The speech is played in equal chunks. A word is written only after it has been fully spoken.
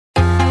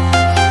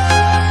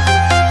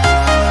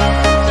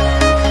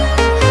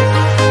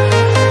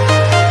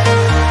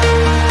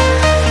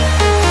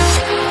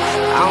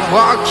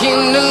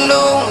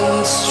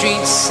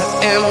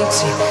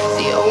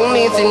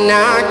and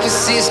I can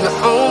see my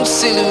own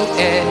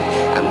silhouette.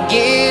 I'm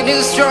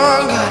getting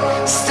stronger,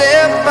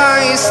 step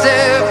by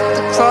step.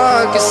 The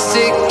clock is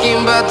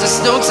ticking, but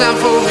there's no time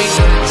for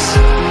regrets.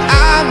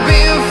 I've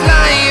been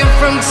flying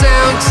from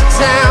town to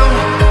town,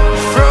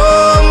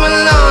 from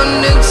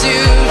London to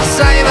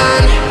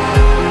Taiwan.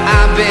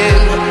 I've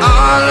been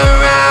all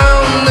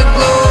around the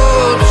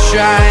globe,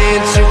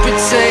 trying to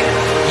protect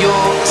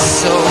your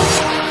soul.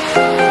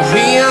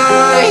 We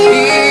are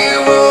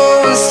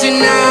heroes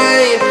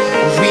tonight.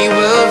 We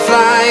will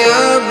fly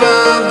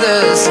above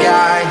the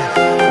sky.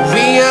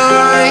 We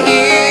are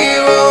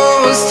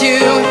heroes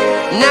tonight.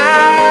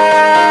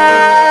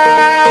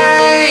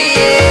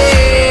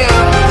 Yeah.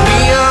 We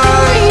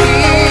are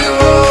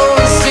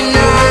heroes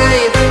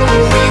tonight.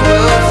 We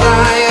will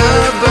fly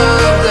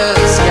above the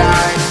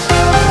sky.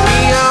 We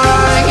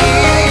are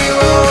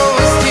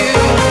heroes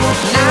tonight.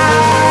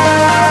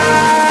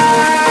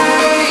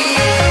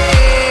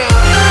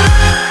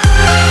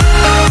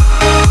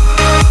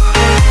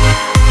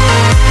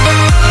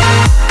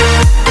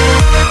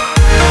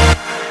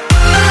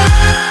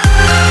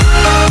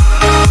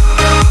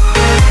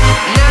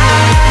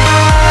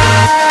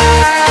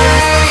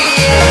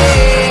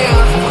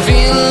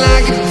 Feel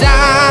like a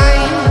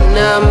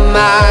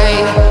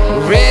dynamite,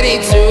 ready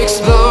to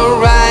explode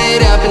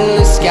right up in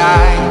the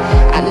sky.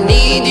 I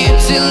need you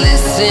to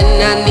listen,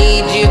 I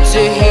need you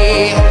to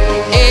hear,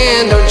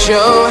 and don't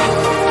show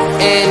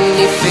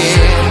anything.